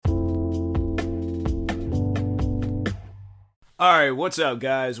Alright, what's up,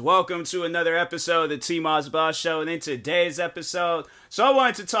 guys? Welcome to another episode of the T-Moz Boss Show. And in today's episode, I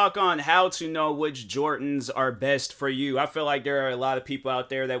wanted to talk on how to know which Jordans are best for you. I feel like there are a lot of people out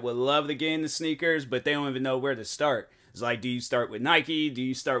there that would love to get into sneakers, but they don't even know where to start. It's like, do you start with Nike? Do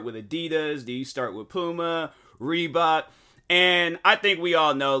you start with Adidas? Do you start with Puma, Reebok? And I think we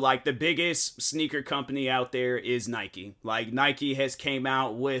all know, like, the biggest sneaker company out there is Nike. Like, Nike has came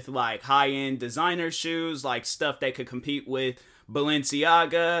out with, like, high-end designer shoes, like, stuff that could compete with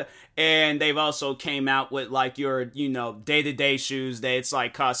Balenciaga, and they've also came out with, like, your, day-to-day shoes that it's,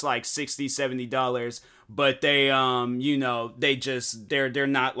 like, cost, like, $60-$70, but they, they're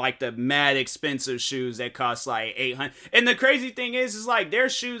not, like, the mad expensive shoes that cost, like, $800. And the crazy thing is, like,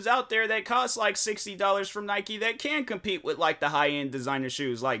 there's shoes out there that cost, like, $60 from Nike that can compete with, like, the high-end designer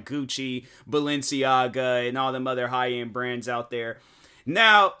shoes, like Gucci, Balenciaga, and all them other high-end brands out there.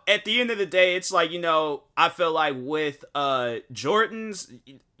 Now, at the end of the day, it's like, I feel like with Jordans,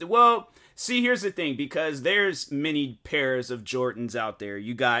 well, see, here's the thing, because there's many pairs of Jordans out there.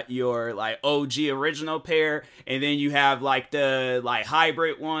 You got your, like, OG original pair, and then you have, like, the, like,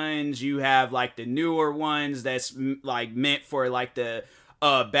 hybrid ones. You have, like, the newer ones that's, like, meant for, like, the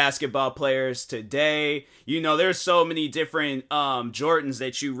basketball players today. There's so many different Jordans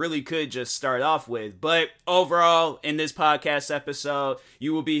that you really could just start off with. But overall, in this podcast episode,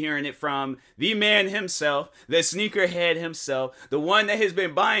 you will be hearing it from the man himself, the sneakerhead himself, the one that has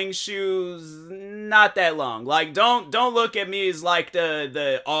been buying shoes not that long. Like, don't look at me as like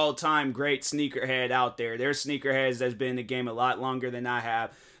the all-time great sneakerhead out there. There's sneakerheads that's been in the game a lot longer than I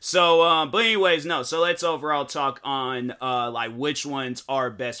have. So, but anyways, no. So let's overall talk on, like, which ones are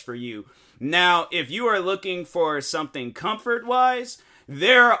best for you. Now, if you are looking for something comfort-wise,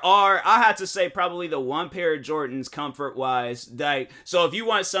 I have to say, probably the one pair of Jordans comfort-wise. So if you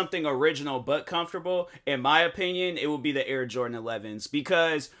want something original but comfortable, in my opinion, it would be the Air Jordan 11s.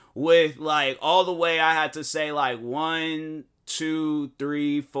 Because with, like, all the way, I had to say, like, 1, 2,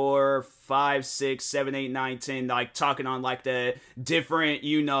 3, 4, 5, 6, 7, 8, 9, 10, like, talking on, like, the different,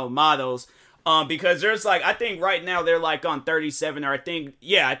 models. Because there's, like, I think right now they're, like, on 37, or I think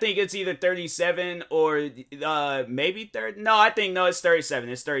it's either 37 or, maybe 30. No, it's 37.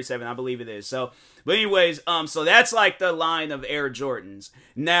 It's 37. I believe it is. So, but anyways, so that's, like, the line of Air Jordans.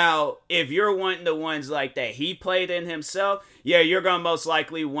 Now, if you're wanting the ones, like, that he played in himself, yeah, you're gonna most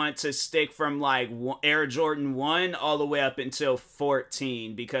likely want to stick from, like, Air Jordan 1 all the way up until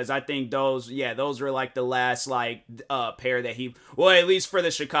 14, because I think those were, like, the last, like, pair that at least for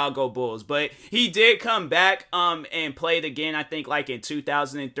the Chicago Bulls. But he did come back, and played again, I think, like, in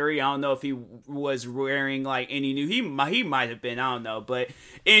 2003. I don't know if he was wearing, like, any new, he might have been, I don't know. But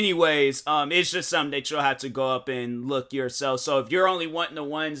anyways, it's just something that you'll have to go up and look yourself. So if you're only wanting the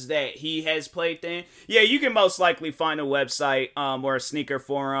ones that he has played in, yeah, you can most likely find a website, or a sneaker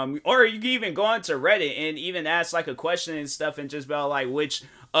forum, or you can even go onto Reddit and even ask, like, a question and stuff, and just about, like, which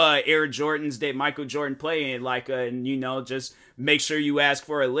Air Jordans did Michael Jordan play in, like, and just make sure you ask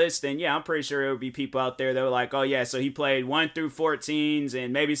for a list. And yeah, I'm pretty sure there will be people out there that were like, oh yeah, so he played 1 through 14s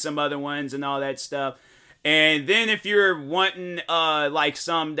and maybe some other ones and all that stuff. And then if you're wanting, like,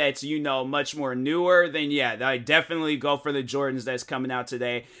 some that's, much more newer, then yeah, I definitely go for the Jordans that's coming out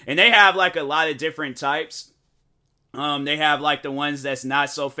today. And they have, like, a lot of different types. They have, like, the ones that's not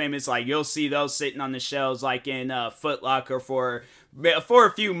so famous. Like, you'll see those sitting on the shelves, like, in Foot Locker for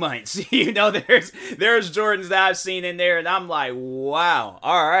a few months. There's Jordans that I've seen in there, and I'm like, wow,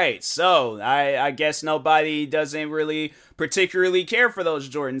 all right. So I guess nobody doesn't really particularly care for those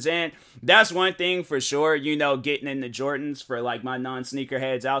Jordans. And that's one thing for sure, getting into Jordans for, like, my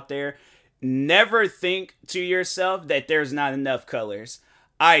non-sneakerheads out there. Never think to yourself that there's not enough colors.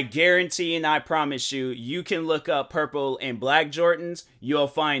 I guarantee and I promise you, you can look up purple and black Jordans, you'll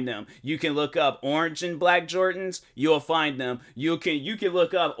find them. You can look up orange and black Jordans, you'll find them. You can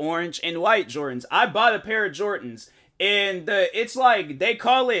look up orange and white Jordans. I bought a pair of Jordans, and it's like, they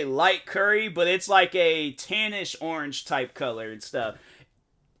call it light curry, but it's like a tannish orange type color and stuff.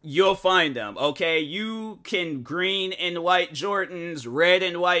 You'll find them, okay? You can green and white Jordans, red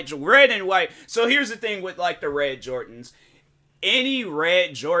and white. So here's the thing with, like, the red Jordans. Any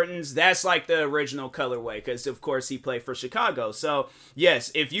red Jordans, that's, like, the original colorway, because, of course, he played for Chicago. So,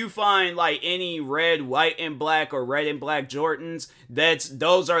 yes, if you find, like, any red, white, and black, or red and black Jordans,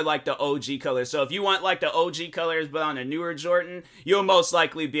 those are, like, the OG colors. So, if you want, like, the OG colors, but on a newer Jordan, you'll most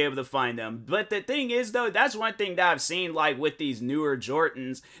likely be able to find them. But the thing is, though, that's one thing that I've seen, like, with these newer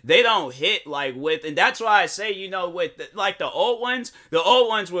Jordans, they don't hit, like, and that's why I say, with, like, the old ones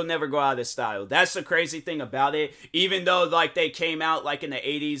will never go out of style. That's the crazy thing about it. Even though, like, they came out, like, in the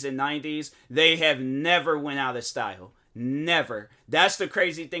 80s and 90s, they have never went out of style. Never. That's the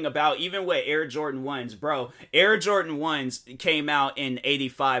crazy thing about even with Air Jordan 1s, bro. Air Jordan 1s came out in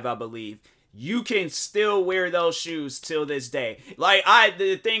 85, I believe. You can still wear those shoes till this day. Like,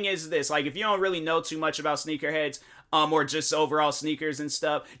 the thing is this, like, if you don't really know too much about sneakerheads, or just overall sneakers and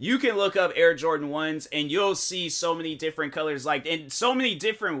stuff, you can look up Air Jordan 1s and you'll see so many different colors, like, and so many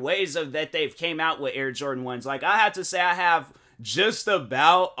different ways of that they've came out with Air Jordan 1s. Like, I have to say I have just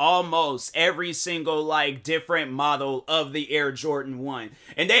about almost every single like different model of the Air Jordan 1.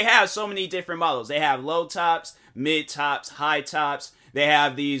 And they have so many different models. They have low tops, mid tops, high tops. They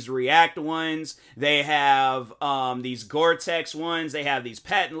have these React ones. They have these Gore-Tex ones. They have these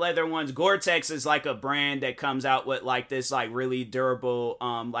patent leather ones. Gore-Tex is like a brand that comes out with like this like really durable,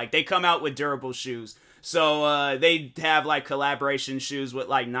 like they come out with durable shoes. So they have like collaboration shoes with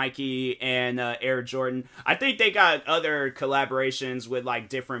like Nike and Air Jordan. I think they got other collaborations with like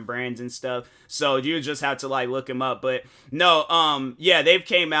different brands and stuff. So you just have to like look them up. But no, yeah, they've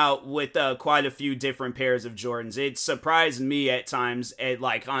came out with quite a few different pairs of Jordans. It surprised me at times at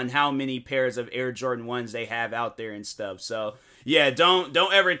like on how many pairs of Air Jordan 1s they have out there and stuff. So yeah, don't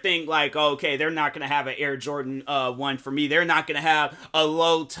ever think like, okay, they're not gonna have an Air Jordan 1 for me. They're not gonna have a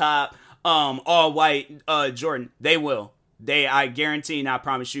low top all white Jordan. They will. I guarantee and I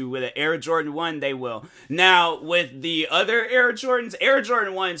promise you, with an Air Jordan 1, they will. Now, with the other Air Jordans, Air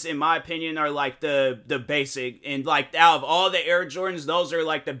Jordan 1s, in my opinion, are like the basic. And like out of all the Air Jordans, those are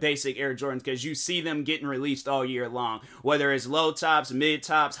like the basic Air Jordans because you see them getting released all year long. Whether it's low tops, mid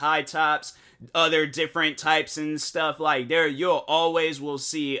tops, high tops, other different types and stuff like there, you'll always will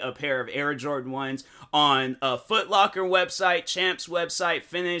see a pair of Air Jordan 1s on a Foot Locker website, Champs website,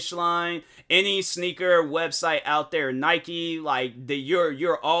 Finish Line, any sneaker website out there, Nike, like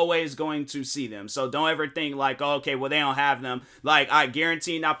you're always going to see them. So don't ever think like, oh, okay, well they don't have them. Like I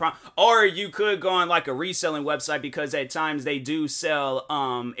guarantee not or you could go on like a reselling website because at times they do sell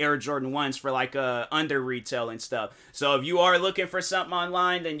Air Jordan 1s for like under retail and stuff. So if you are looking for something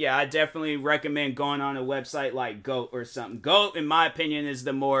online, then yeah, I definitely recommend going on a website like GOAT or something. GOAT, in my opinion, is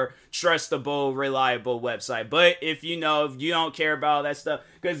the more trustable, reliable website. But if you don't care about all that stuff,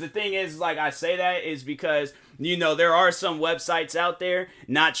 because the thing is, like I say that is because, you know, there are some websites out there,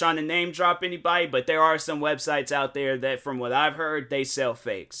 not trying to name drop anybody, but there are some websites out there that, from what I've heard, they sell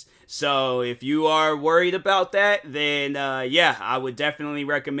fakes. So if you are worried about that, then yeah, I would definitely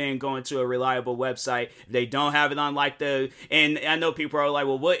recommend going to a reliable website. If they don't have it on like and I know people are like,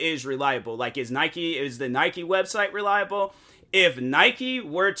 well, what is reliable? Like, is the Nike website reliable? If Nike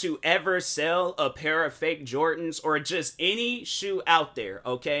were to ever sell a pair of fake Jordans or just any shoe out there,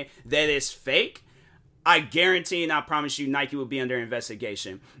 okay, that is fake, I guarantee and I promise you Nike will be under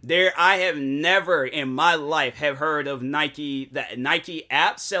investigation. I have never in my life have heard of the Nike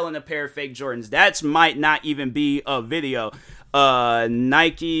app selling a pair of fake Jordans. That might not even be a video.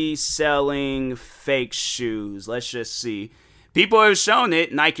 Nike selling fake shoes. Let's just see. People have shown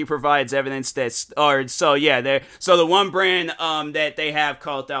it. Nike provides evidence so the one brand that they have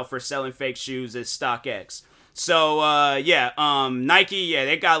called out for selling fake shoes is StockX. So Nike, yeah,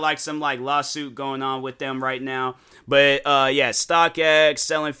 they got like some like lawsuit going on with them right now. But StockX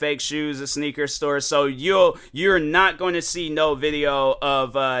selling fake shoes, a sneaker store. So you're not going to see no video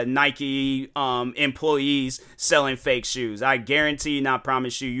of Nike employees selling fake shoes. I guarantee and I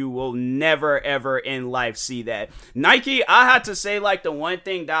promise you will never ever in life see that. Nike, I have to say, like, the one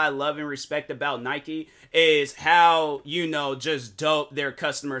thing that I love and respect about Nike is how, you know, just dope their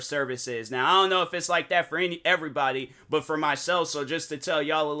customer service is. Now, I don't know if it's like that for everybody, but for myself, so just to tell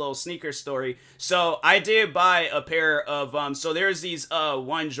y'all a little sneaker story. So I did buy a pair of, so there's these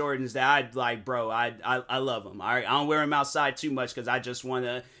one Jordans that I like, bro, I love them, all right? I don't wear them outside too much because I just want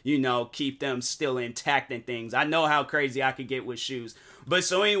to, you know, keep them still intact and things. I know how crazy I could get with shoes. But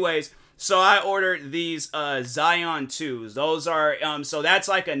so anyways, so I ordered these Zion 2s. Those are, so that's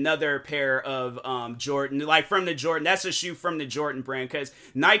like another pair of Jordan, like from the Jordan. That's a shoe from the Jordan brand because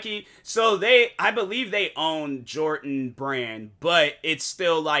Nike, so I believe they own Jordan brand, but it's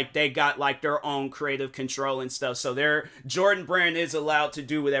still like they got like their own creative control and stuff. So their Jordan brand is allowed to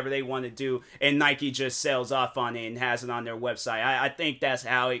do whatever they want to do, and Nike just sells off on it and has it on their website. I think that's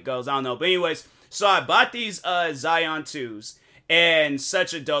how it goes. I don't know. But anyways, so I bought these Zion 2s. And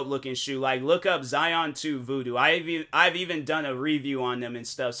such a dope looking shoe. Like, look up Zion 2 Voodoo. I've even done a review on them and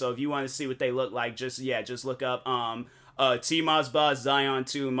stuff. So if you want to see what they look like, just look up T-Moz Boss Zion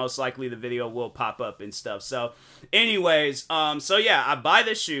 2. Most likely the video will pop up and stuff. So anyways, I buy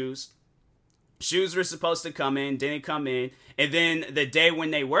the shoes. Shoes were supposed to come in, didn't come in. And then the day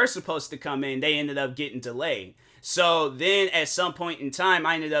when they were supposed to come in, they ended up getting delayed. So then at some point in time,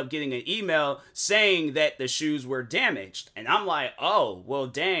 I ended up getting an email saying that the shoes were damaged. And I'm like, oh, well,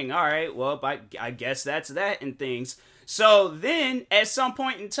 dang, all right, well, I guess that's that and things. So then at some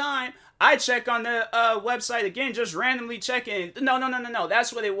point in time, I check on the website again, just randomly checking. No.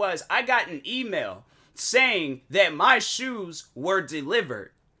 That's what it was. I got an email saying that my shoes were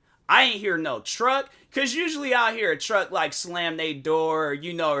delivered. I ain't hear no truck, because usually I'll hear a truck like slam their door,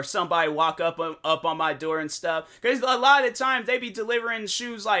 or somebody walk up on my door and stuff. Because a lot of the times they be delivering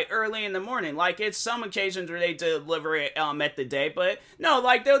shoes like early in the morning. Like it's some occasions where they deliver it at the day, but no,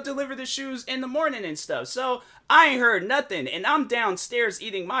 like they'll deliver the shoes in the morning and stuff. So I ain't heard nothing, and I'm downstairs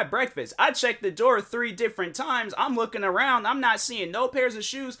eating my breakfast. I checked the door 3 different times. I'm looking around. I'm not seeing no pairs of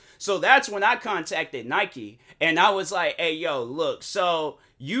shoes. So that's when I contacted Nike, and I was like, hey, yo, look, so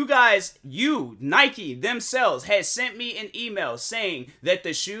Nike themselves had sent me an email saying that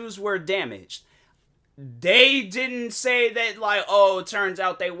the shoes were damaged. They didn't say that like, oh, it turns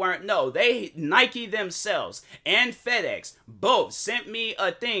out they weren't. No, Nike themselves and FedEx both sent me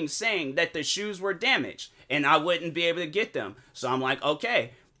a thing saying that the shoes were damaged and I wouldn't be able to get them. So I'm like,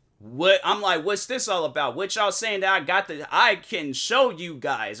 okay. What's this all about? What y'all saying that I can show you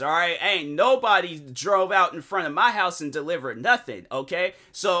guys, alright? Ain't nobody drove out in front of my house and delivered nothing, okay?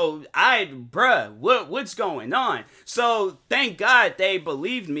 So, what's going on? So, thank God they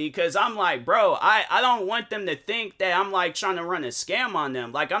believed me, because I'm like, bro, I don't want them to think that I'm like trying to run a scam on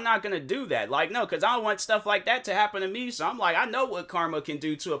them. Like, I'm not gonna do that. Like, no, because I don't want stuff like that to happen to me. So, I'm like, I know what karma can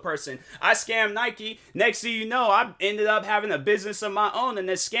do to a person. I scammed Nike. Next thing you know, I ended up having a business of my own, and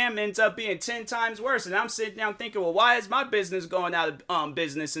the scam ends up being 10 times worse. And I'm sitting down thinking, well, why is my business going out of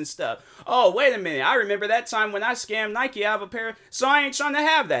business and stuff? Oh, wait a minute. I remember that time when I scammed Nike out of a pair. So I ain't trying to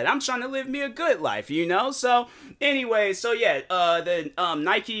have that. I'm trying to live me a good life, So anyway, so yeah, the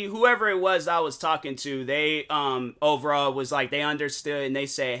Nike, whoever it was I was talking to, they overall was like, they understood, and they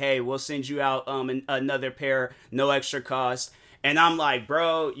say, hey, we'll send you out another pair, no extra cost. And I'm like,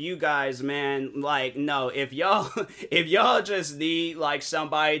 bro, you guys, man, like, no, if y'all just need like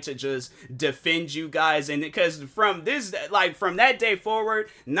somebody to just defend you guys, and because from that day forward,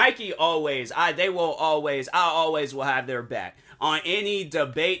 Nike always, I always will have their back. On any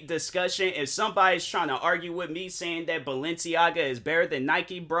debate discussion, if somebody's trying to argue with me saying that Balenciaga is better than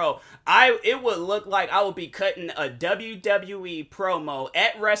Nike, bro, it would look like I would be cutting a WWE promo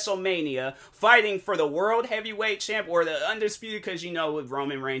at WrestleMania, fighting for the World Heavyweight Champ or the Undisputed, because with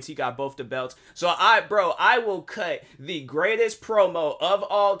Roman Reigns, he got both the belts. So I will cut the greatest promo of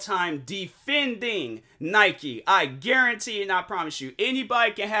all time defending Nike. I guarantee and I promise you,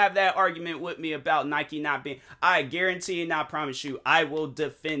 anybody can have that argument with me about Nike not being, I guarantee and I promise you, I will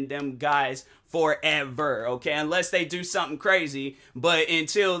defend them guys forever, okay? Unless they do something crazy. But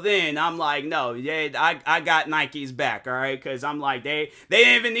until then, I'm like, no, yeah, I got Nike's back, all right? Because I'm like, they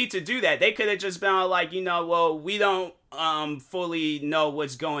didn't even need to do that. They could have just been like, well, we don't fully know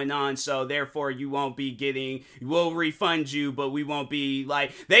what's going on, so therefore we'll refund you, but we won't be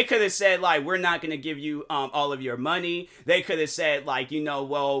like, they could have said like, we're not going to give you all of your money. They could have said like,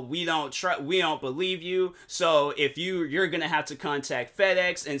 well, we don't believe you, so if you're going to have to contact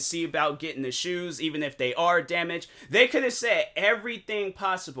FedEx and see about getting the shoes, even if they are damaged. They could have said everything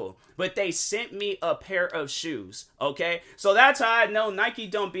possible, but they sent me a pair of shoes, okay? So that's how I know Nike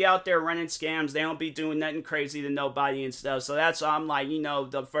don't be out there running scams. They don't be doing nothing crazy to nobody and stuff. So that's why I'm like,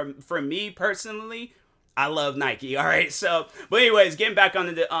 for me personally, I love Nike, all right? So, but anyways, getting back on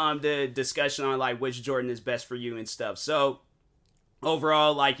the discussion on like which Jordan is best for you and stuff. So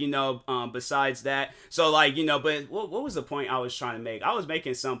overall, like, besides that, so like, but what was the point I was trying to make? I was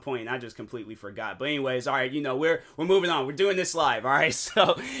making some point and I just completely forgot. But anyways, all right, we're moving on. We're doing this live, all right?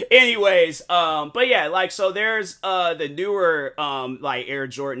 So anyways, but yeah, like, so there's the newer like Air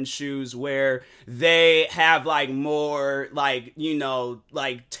Jordan shoes where they have like more like,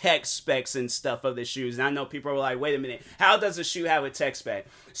 like tech specs and stuff of the shoes. And I know people are like, wait a minute, how does a shoe have a tech spec?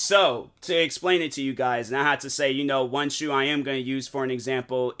 So, to explain it to you guys, and I have to say, one shoe I am going to use for an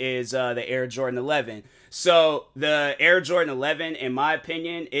example is the Air Jordan 11. So, the Air Jordan 11, in my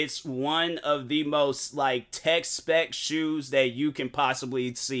opinion, it's one of the most, like, tech spec shoes that you can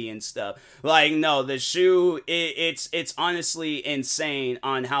possibly see and stuff. Like, no, the shoe, it's honestly insane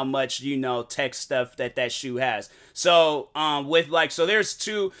on how much, tech stuff that shoe has. So, there's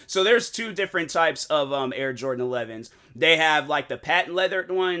two different types of Air Jordan 11s. They have like the patent leather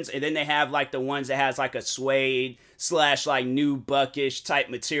ones, and then they have like the ones that has like a suede slash like new buckish type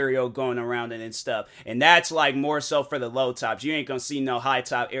material going around it and stuff. And that's like more so for the low tops. You ain't gonna see no high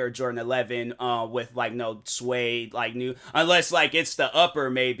top Air Jordan 11 with like no suede like new, unless like it's the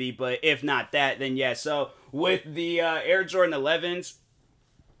upper maybe, but if not that, then yeah. So with the Air Jordan 11s,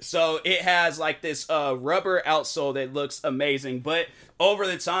 so it has like this rubber outsole that looks amazing, but over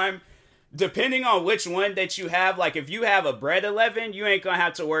the time, depending on which one that you have, like if you have a Bred 11, you ain't gonna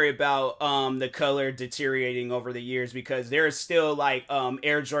have to worry about the color deteriorating over the years, because there's still like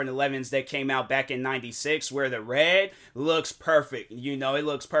Air Jordan 11s that came out back in 96 where the red looks perfect. You know, it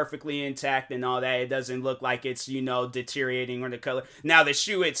looks perfectly intact and all that. It doesn't look like it's, you know, deteriorating or the color. Now the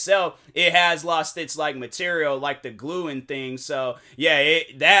shoe itself, it has lost its like material, like the glue and things. So yeah,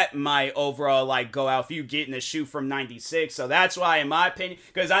 that might overall like go out if you getting a shoe from 96. So that's why, in my opinion,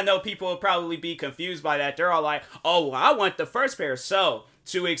 because I know people probably be confused by that. They're all like, oh, well, I want the first pair. So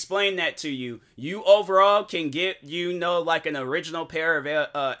to explain that to you, you overall can get, you know, like an original pair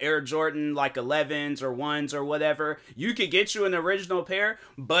of Air Jordan like 11s or 1s or whatever. You could get you an original pair,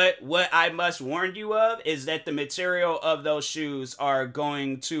 but what I must warn you of is that the material of those shoes are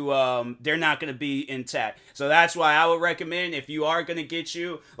going to they're not going to be intact. So that's why I would recommend, if you are going to get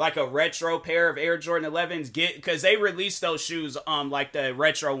you like a retro pair of Air Jordan 11s, get, because they release those shoes like the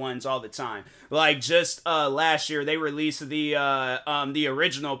retro ones all the time. Like just last year they released the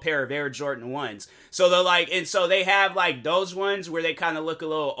original pair of Air Jordan 1s. So they're like, and so they have like those ones where they kind of look a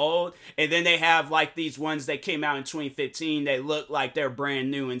little old, and then they have like these ones that came out in 2015 that look like they're brand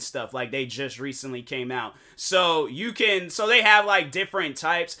new and stuff, like they just recently came out. So you can, so they have like different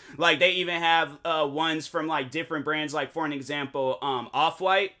types, like they even have ones from like different brands, like for an example,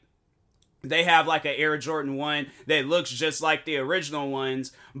 Off-White. They have like an Air Jordan 1 that looks just like the original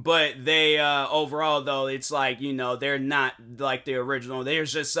ones, but they overall though, it's like, you know, they're not like the original.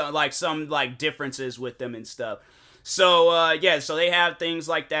 There's just some differences with them and stuff. So yeah, so they have things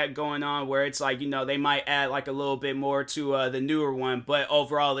like that going on where it's like, you know, they might add like a little bit more to the newer one, but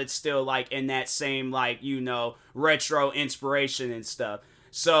overall it's still like in that same like, you know, retro inspiration and stuff.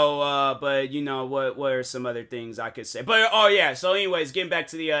 So, but you know, what are some other things I could say? But, oh yeah, so anyways, getting back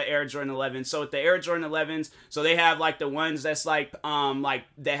to the Air Jordan 11. So with the Air Jordan 11s, so they have like the ones that's like that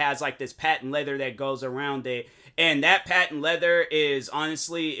has like this patent leather that goes around it. And that patent leather is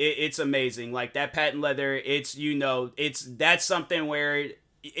honestly, it's amazing. Like that patent leather, it's, you know, that's something where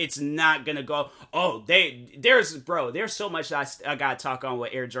it's not gonna go, oh, there's so much I gotta talk on with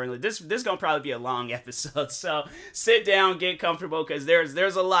Air Jordan. This gonna probably be a long episode, so sit down, get comfortable, because there's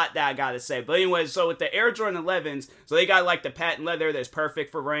a lot that I gotta say. But anyway, so with the Air Jordan 11s, so they got like the patent leather that's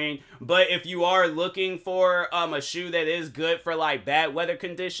perfect for rain, but if you are looking for a shoe that is good for like bad weather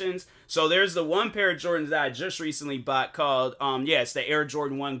conditions, so there's the one pair of Jordans that I just recently bought called it's the Air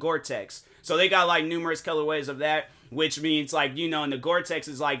Jordan 1 Gore-Tex. So they got like numerous colorways of that, which means like, you know, and the Gore-Tex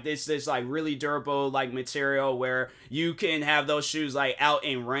is like this like really durable like material where you can have those shoes like out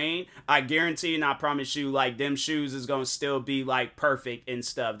in rain. I guarantee and I promise you, like them shoes is going to still be like perfect and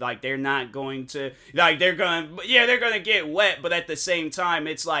stuff. Like they're not going to, like they're going to get wet, but at the same time,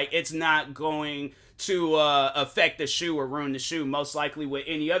 it's like, it's not going to affect the shoe or ruin the shoe. Most likely with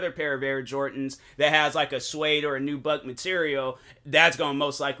any other pair of Air Jordans that has like a suede or a nubuck material, that's going to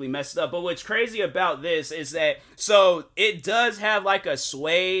most likely mess it up. But what's crazy about this is that, so it does have like a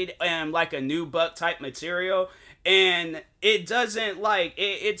suede and like a nubuck type material, and it doesn't like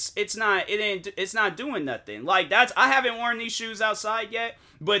it's not doing nothing. Like that's, I haven't worn these shoes outside yet,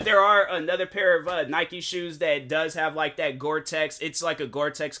 but there are another pair of Nike shoes that does have like that Gore-Tex. It's like a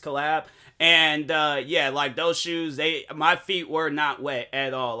Gore-Tex collab. And, like those shoes, my feet were not wet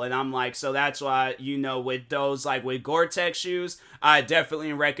at all. And I'm like, so that's why, you know, with those, like with Gore-Tex shoes, I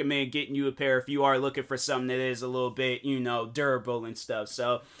definitely recommend getting you a pair if you are looking for something that is a little bit, you know, durable and stuff.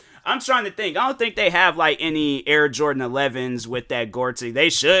 So I'm trying to think. I don't think they have like any Air Jordan 11s with that Gore-Tex. They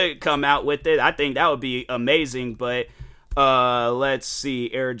should come out with it. I think that would be amazing. But, let's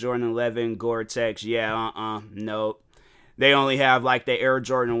see. Air Jordan 11 Gore-Tex. Yeah, nope. They only have like the Air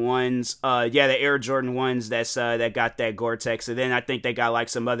Jordan 1s. The Air Jordan 1s that got that Gore-Tex. And then I think they got like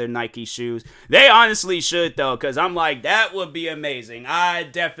some other Nike shoes. They honestly should though, because I'm like, that would be amazing. I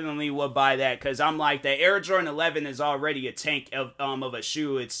definitely would buy that, because I'm like, the Air Jordan 11 is already a tank of a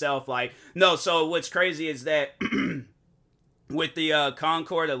shoe itself. Like, no, so what's crazy is that with the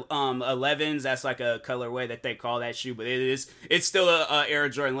Concord 11s, that's like a colorway that they call that shoe, but it's still a Air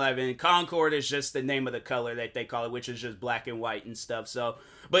Jordan 11. Concord is just the name of the color that they call it, which is just black and white and stuff. So,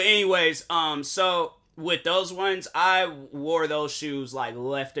 but anyways, so with those ones, I wore those shoes like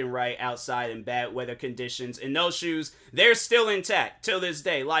left and right outside in bad weather conditions, and those shoes, they're still intact till this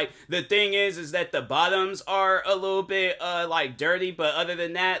day. Like, the thing is that the bottoms are a little bit like dirty, but other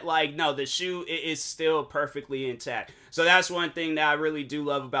than that, like, no, the shoe is still perfectly intact. So that's one thing that I really do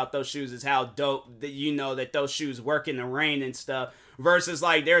love about those shoes, is how dope that, you know, that those shoes work in the rain and stuff. Versus,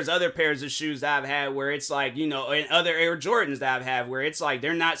 like, there's other pairs of shoes that I've had where it's like, you know, and other Air Jordans that I've had where it's like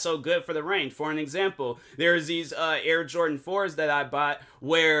they're not so good for the rain. For an example, there's these Air Jordan 4s that I bought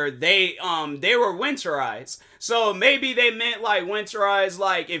where they were winterized. So maybe they meant like winterized,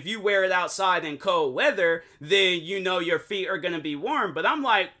 like if you wear it outside in cold weather, then you know your feet are gonna be warm. But I'm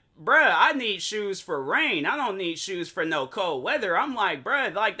like, bruh, I need shoes for rain. I don't need shoes for no cold weather. I'm like,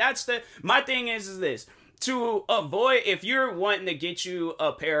 bruh, like my thing is this. To avoid, if you're wanting to get you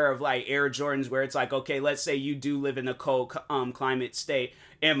a pair of like Air Jordans where it's like, okay, let's say you do live in a cold climate state.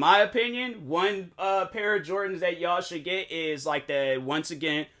 In my opinion, one pair of Jordans that y'all should get is like once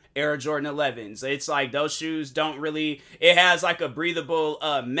again, Air Jordan 11s. It's like those shoes don't really, it has like a breathable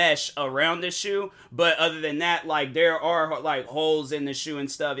mesh around the shoe, but other than that, like there are like holes in the shoe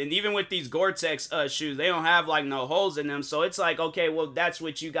and stuff. And even with these Gore-Tex shoes, they don't have like no holes in them. So it's like, okay, well, that's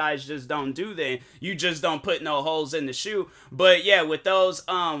what you guys just don't do then. You just don't put no holes in the shoe. But yeah, with those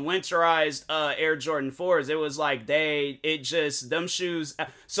winterized Air Jordan 4s, it was like them shoes.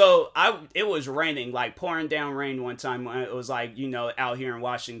 So it was raining, like pouring down rain one time when it was like, you know, out here in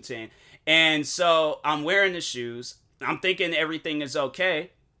Washington. And so I'm wearing the shoes. I'm thinking everything is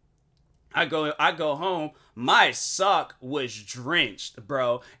okay. I go home. My sock was drenched,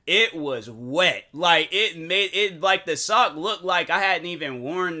 bro. It was wet. Like it made it like the sock looked like I hadn't even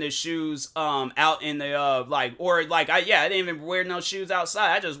worn the shoes out in the I didn't even wear no shoes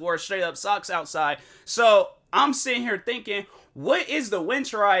outside. I just wore straight up socks outside. So I'm sitting here thinking, what is the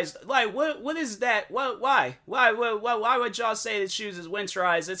winterized? Like, what is that? Why would y'all say that shoes is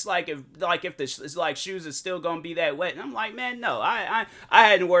winterized? It's like if it's like shoes is still gonna be that wet. And I'm like, man, no, I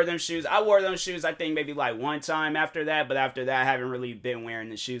hadn't wore them shoes. I wore those shoes, I think maybe like one time after that, but after that, I haven't really been wearing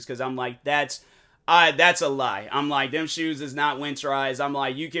the shoes because I'm like, that's a lie. I'm like, them shoes is not winterized. I'm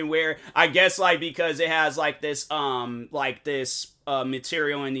like, you can wear, I guess like because it has like this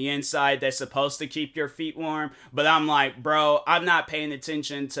material in the inside that's supposed to keep your feet warm. But I'm like, bro, I'm not paying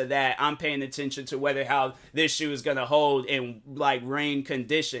attention to that. I'm paying attention to how this shoe is gonna hold in like rain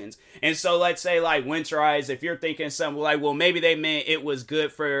conditions. And so let's say like winterized, if you're thinking something like, well, maybe they meant it was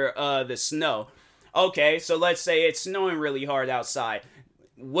good for the snow. Okay, so let's say it's snowing really hard outside.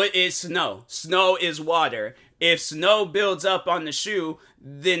 What is snow? Snow is water. If snow builds up on the shoe,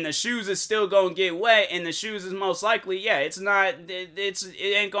 then the shoes is still gonna get wet, and the shoes is most likely, it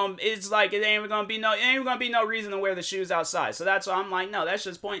ain't gonna be no reason to wear the shoes outside. So that's why I'm like, no, that's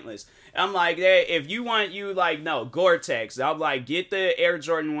just pointless. I'm like, if you want, Gore-Tex. I'm like, get the Air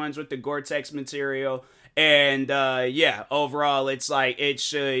Jordan ones with the Gore-Tex material. And overall, it's like, it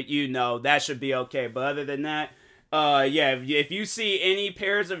should, that should be okay. But other than that, if you see any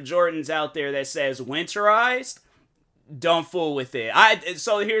pairs of Jordans out there that says winterized, don't fool with it.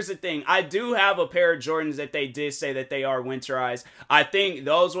 So here's the thing. I do have a pair of Jordans that they did say that they are winterized. I think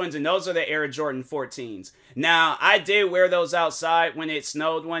those ones, and those are the Air Jordan 14s. Now, I did wear those outside when it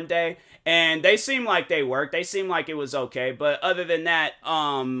snowed one day, and they seemed like they worked. They seemed like it was okay. But other than that,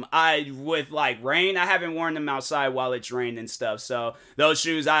 with like rain, I haven't worn them outside while it's rained and stuff. So those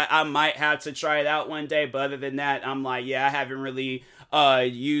shoes, I might have to try it out one day. But other than that, I'm like, I haven't really I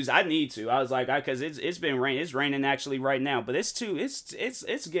need to. I was like, because it's been raining. It's raining actually right now. But it's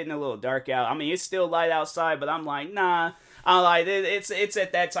getting a little dark out. I mean, it's still light outside, but I'm like, nah. I'm like, it's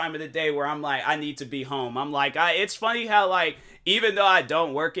at that time of the day where I'm like, I need to be home. I'm like, it's funny how like, even though I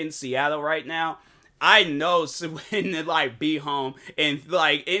don't work in Seattle right now, I know when to like be home, and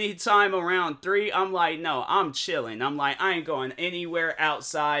like anytime around 3, I'm like, no, I'm chilling. I'm like, I ain't going anywhere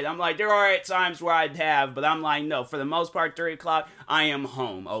outside. I'm like, there are at times where I'd have, but I'm like, no, for the most part, 3 o'clock, I am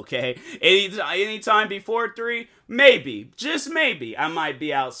home, okay? Anytime before 3, maybe, just maybe, I might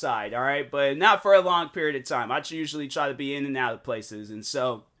be outside, all right? But not for a long period of time. I usually try to be in and out of places, and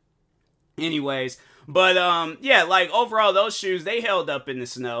so, anyways, but like overall, those shoes, they held up in the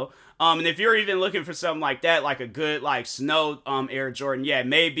snow. And if you're even looking for something like that, like a good like snow Air Jordan,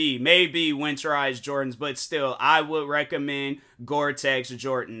 maybe winterized Jordans, but still, I would recommend Gore-Tex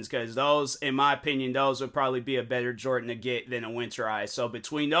Jordans, because those, in my opinion, those would probably be a better Jordan to get than a winterized. So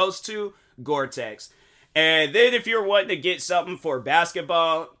between those two, Gore-Tex. And then if you're wanting to get something for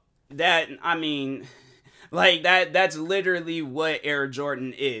basketball, Like that's literally what Air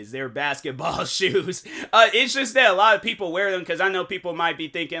Jordan is. They're basketball shoes. It's just that a lot of people wear them because I know people might be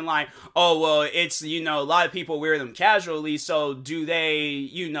thinking like, oh, well, it's, a lot of people wear them casually. So do they,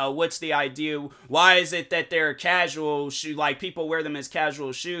 what's the idea? Why is it that they're casual shoe? Like people wear them as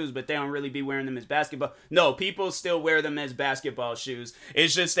casual shoes, but they don't really be wearing them as basketball. No, people still wear them as basketball shoes.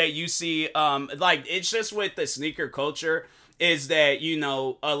 It's just that you see, it's just with the sneaker culture is that,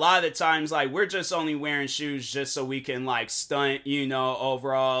 a lot of the times, like, we're just only wearing shoes just so we can, like, stunt,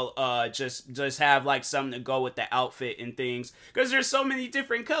 overall, just have, like, something to go with the outfit and things, because there's so many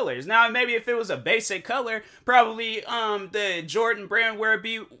different colors. Now, maybe if it was a basic color, probably, the Jordan brand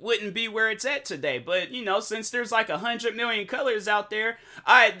wouldn't be where it's at today, but, since there's, like, 100 million colors out there,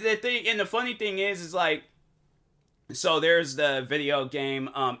 the funny thing is, like, so there's the video game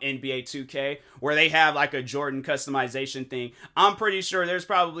NBA 2K where they have like a Jordan customization thing. I'm pretty sure there's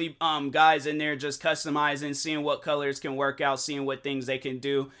probably guys in there just customizing, seeing what colors can work out, seeing what things they can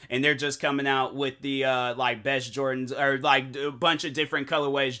do, and they're just coming out with the like best Jordans or like a bunch of different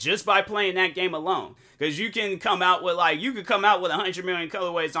colorways just by playing that game alone. Because you can come out with 100 million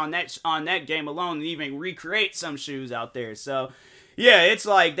colorways on that game alone and even recreate some shoes out there. So yeah, it's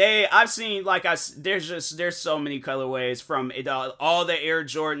like I've seen, there's so many colorways from all the Air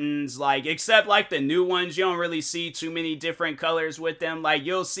Jordans, like, except, like, the new ones, you don't really see too many different colors with them. Like,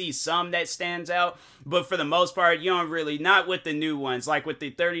 you'll see some that stands out, but for the most part, you don't really, not with the new ones. Like, with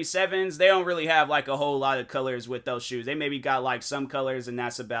the 37s, they don't really have, like, a whole lot of colors with those shoes. They maybe got, like, some colors, and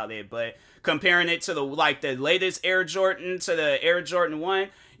that's about it. But comparing it to the latest Air Jordan to the Air Jordan 1,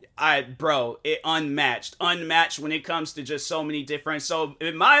 it unmatched when it comes to just so many different. So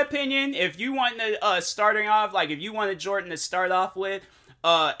in my opinion, if you want to starting off, like if you want a Jordan to start off with,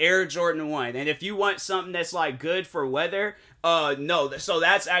 Air Jordan 1, and if you want something that's like good for weather, no, so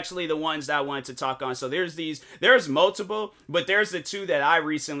that's actually the ones that I wanted to talk on. So there's multiple, but there's the two that I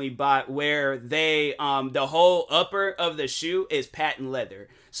recently bought where they, the whole upper of the shoe is patent leather.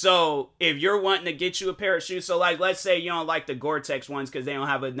 So if you're wanting to get you a pair of shoes, so like, let's say you don't like the Gore-Tex ones because they don't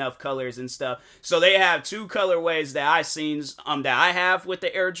have enough colors and stuff. So they have two colorways that that I have with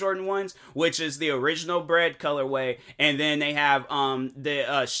the Air Jordan 1s, which is the original bread colorway. And then they have,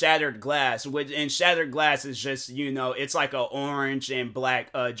 the, shattered glass, and shattered glass is just, it's like a orange and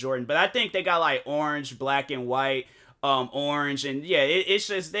black, Jordan. But I think they got like orange, black, and white, orange, and yeah, it's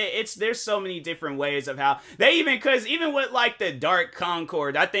just there's so many different ways of how they even with like the dark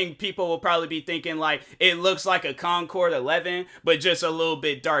Concord, I think people will probably be thinking like it looks like a Concord 11 but just a little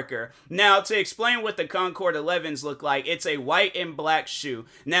bit darker. Now, to explain what the Concord 11s look like, it's a white and black shoe.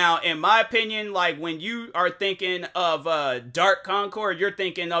 Now, in my opinion, like when you are thinking of dark Concord, you're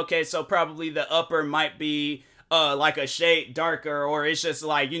thinking, okay, so probably the upper might be like a shade darker, or it's just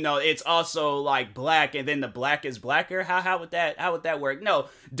like, it's also like black and then the black is blacker. How would that work? No,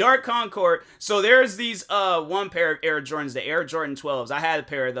 dark Concord. So there's these one pair of Air Jordans, the Air Jordan 12s. I had a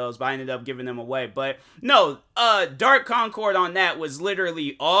pair of those, but I ended up giving them away. But no, dark Concord on that was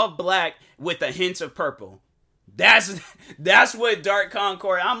literally all black with a hint of purple. That's what dark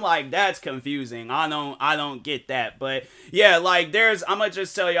Concord. I'm like, that's confusing. I don't get that. But yeah, like I'm gonna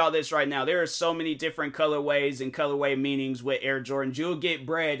just tell y'all this right now. There are so many different colorways and colorway meanings with Air Jordans. You'll get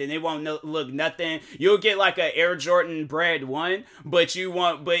bread and it won't look nothing. You'll get like a Air Jordan bread 1, but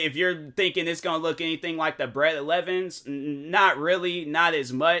if you're thinking it's gonna look anything like the bread 11s, not really, not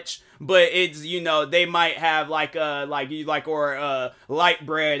as much. But it's, they might have like light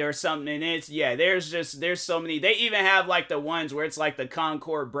bread or something. And there's so many. They even have like the ones where it's like the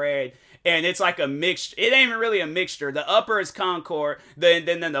Concord bread. And it's like a mixture. It ain't even really a mixture. The upper is Concord, then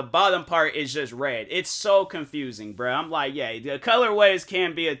the bottom part is just red. It's so confusing, bro. I'm like, yeah, the colorways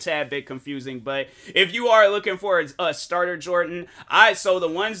can be a tad bit confusing, but if you are looking for a starter Jordan, so the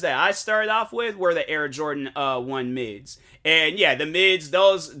ones that I started off with were the Air Jordan 1 mids. And yeah, the mids,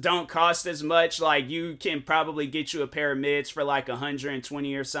 those don't cost as much. Like, you can probably get you a pair of mids for like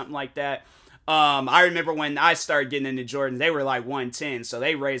 120 or something like that. I remember when I started getting into Jordans, they were like 110, so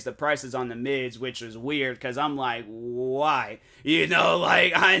they raised the prices on the mids, which was weird, because I'm like, why?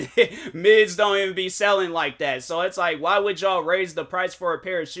 Mids don't even be selling like that, so it's like, why would y'all raise the price for a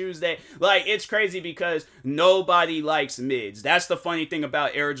pair of shoes that, like, it's crazy because nobody likes mids. That's the funny thing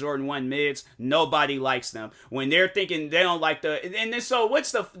about Air Jordan 1 mids, nobody likes them. When they're thinking they don't like so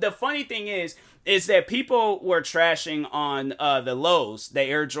what's the funny thing is that people were trashing on the lows, the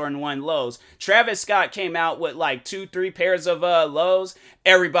Air Jordan 1 lows. Travis Scott came out with like 2-3 pairs of lows.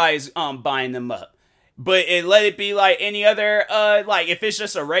 Everybody's buying them up. But let it be like any other, like if it's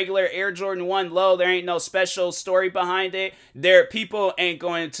just a regular Air Jordan 1 low, there ain't no special story behind it. People ain't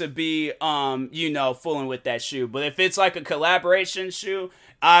going to be, fooling with that shoe. But if it's like a collaboration shoe,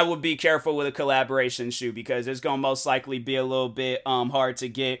 I would be careful with a collaboration shoe because it's going to most likely be a little bit hard to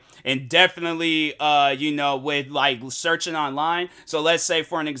get. And definitely, with like searching online. So let's say,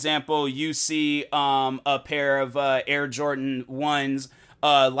 for an example, you see a pair of Air Jordan 1s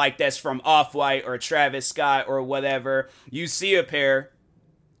like that's from Off-White or Travis Scott or whatever. You see a pair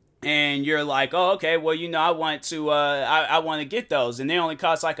and you're like, oh, okay, well, I want to get those, and they only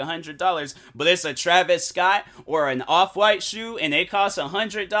cost like $100, but it's a Travis Scott or an Off-White shoe, and they cost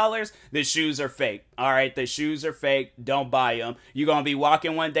 $100. The shoes are fake. All right, the shoes are fake. Don't buy them. You're gonna be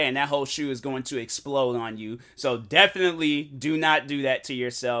walking one day, and that whole shoe is going to explode on you. So definitely do not do that to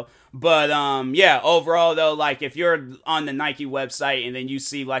yourself. But overall though, like if you're on the Nike website and then you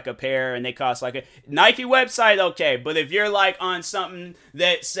see like a pair and they cost like a Nike website, okay. But if you're like on something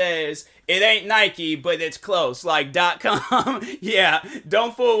that says it ain't Nike, but it's close, like .com, yeah,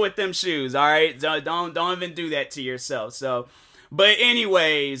 don't fool with them shoes, all right? Don't even do that to yourself. So, but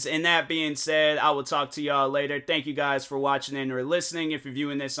anyways, and that being said, I will talk to y'all later. Thank you guys for watching and or listening. If you're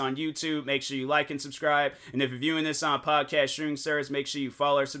viewing this on YouTube, make sure you like and subscribe. And if you're viewing this on podcast streaming service, make sure you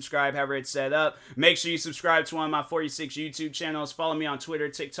follow or subscribe, however it's set up. Make sure you subscribe to one of my 46 YouTube channels. Follow me on Twitter,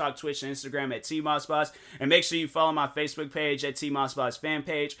 TikTok, Twitch, and Instagram at TMossBoss. And make sure you follow my Facebook page at TMossBoss fan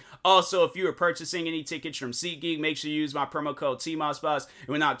page. Also, if you are purchasing any tickets from SeatGeek, make sure you use my promo code TMossBoss. It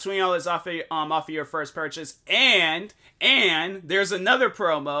will knock $20 off of your first purchase. And there's another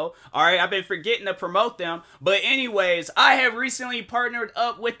promo. All right, I've been forgetting to promote them. But anyways, I have recently partnered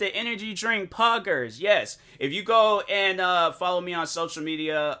up with the energy drink Poggers. Yes, if you go and follow me on social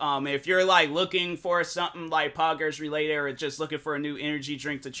media, if you're like looking for something like Poggers related or just looking for a new energy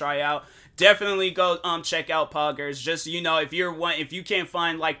drink to try out, definitely go check out Poggers. Just if you can't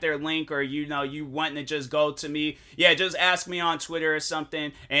find like their link or you wanting to just go to me, yeah, just ask me on Twitter or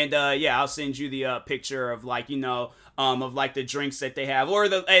something, and I'll send you the picture of like of like the drinks that they have, or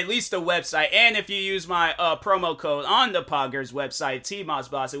at least the website. And if you use my promo code on the Poggers website,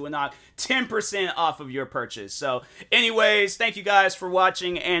 TMossBoss, it will knock 10% off of your purchase. So anyways, thank you guys for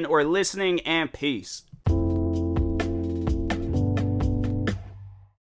watching and or listening, and peace.